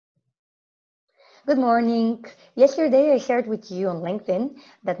Good morning. Yesterday, I shared with you on LinkedIn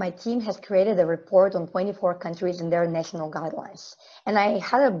that my team has created a report on 24 countries and their national guidelines. And I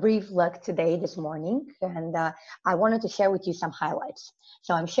had a brief look today, this morning, and I wanted to share with you some highlights.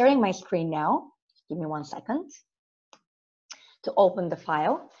 So I'm sharing my screen now. Give me 1 second to open the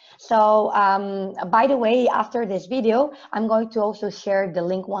file. So by the way, after this video, I'm going to also share the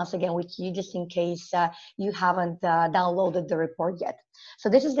link once again with you just in case you haven't downloaded the report yet. So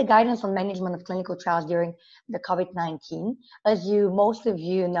this is the guidance on management of clinical trials during the COVID-19. As most of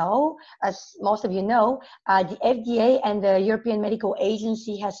you know, the FDA and the European Medical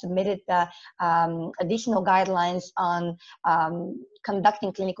Agency has submitted additional guidelines on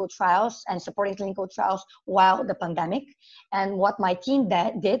conducting clinical trials and supporting clinical trials while the pandemic. And what my team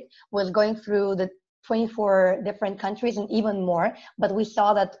did was going through the 24 different countries and even more, but we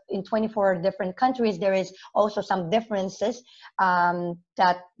saw that in 24 different countries there is also some differences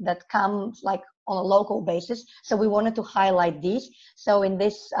that come like on a local basis. So we wanted to highlight these. So in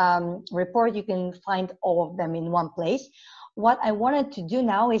this report you can find all of them in one place. What I wanted to do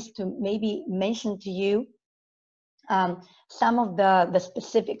now is to maybe mention to you some of the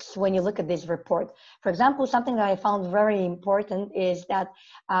specifics when you look at this report. For example, something that I found very important is that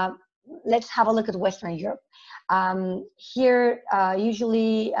let's have a look at Western Europe. Here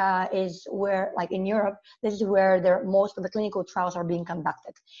usually is where, like in Europe, this is where most of the clinical trials are being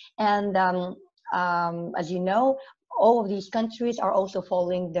conducted. And as you know, all of these countries are also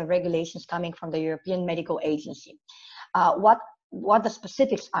following the regulations coming from the European Medical Agency. What the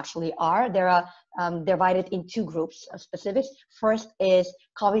specifics actually are, there are divided in two groups of specifics. First is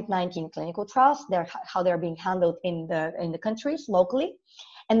COVID-19 clinical trials, how they're being handled in the countries locally.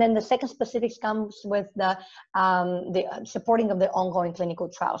 And then the second specifics comes with the supporting of the ongoing clinical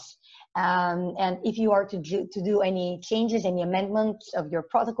trials. And if you are to do any changes, any amendments of your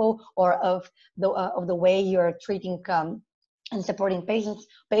protocol or of the way you're treating and supporting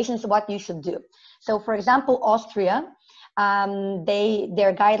patients, what you should do. So for example, Austria,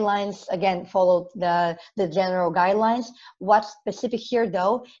 their guidelines again followed the general guidelines. What's specific here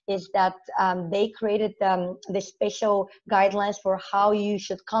though is that they created the special guidelines for how you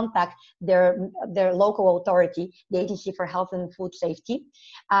should contact their local authority, the Agency for Health and Food Safety.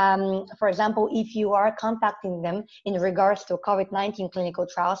 For example, if you are contacting them in regards to COVID-19 clinical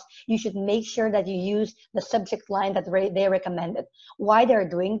trials, you should make sure that you use the subject line that they recommended. Why they're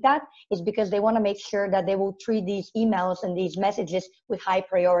doing that is because they want to make sure that they will treat these emails and these messages with high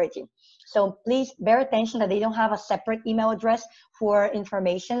priority. So please bear attention that they don't have a separate email address for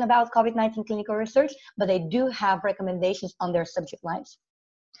information about COVID-19 clinical research, but they do have recommendations on their subject lines.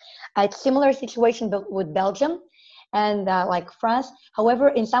 It's a similar situation with Belgium and like France. However,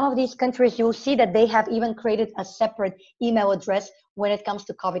 in some of these countries, you'll see that they have even created a separate email address when it comes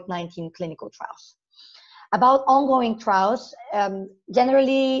to COVID-19 clinical trials. About ongoing trials,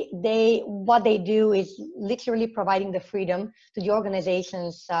 generally what they do is literally providing the freedom to the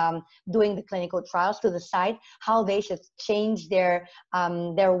organizations doing the clinical trials to decide how they should change their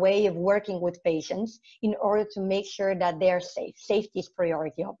way of working with patients in order to make sure that they're safe. Safety is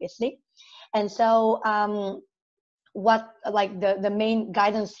priority, obviously. And so what like the main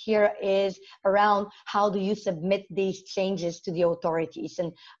guidance here is around how do you submit these changes to the authorities,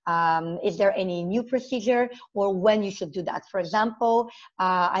 and is there any new procedure or when you should do that. For example,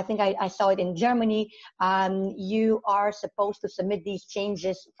 I think I saw it in Germany. You are supposed to submit these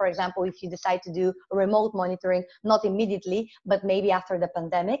changes, for example, if you decide to do remote monitoring, not immediately, but maybe after the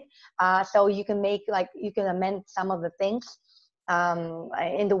pandemic. So you can amend some of the things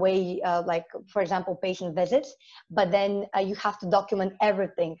in the way, like, for example, patient visits, but then you have to document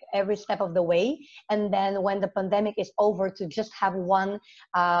everything, every step of the way. And then when the pandemic is over, to just have one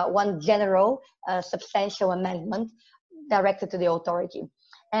general substantial amendment directed to the authority.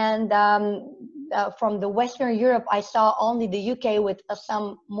 And from the Western Europe, I saw only the UK with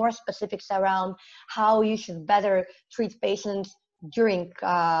some more specifics around how you should better treat patients during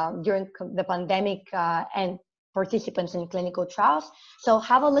the pandemic and participants in clinical trials. So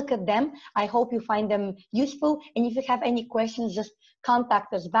have a look at them. I hope you find them useful. And if you have any questions, just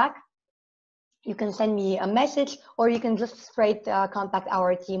contact us back. You can send me a message, or you can just straight contact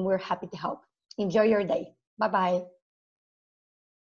our team. We're happy to help. Enjoy your day. Bye-bye.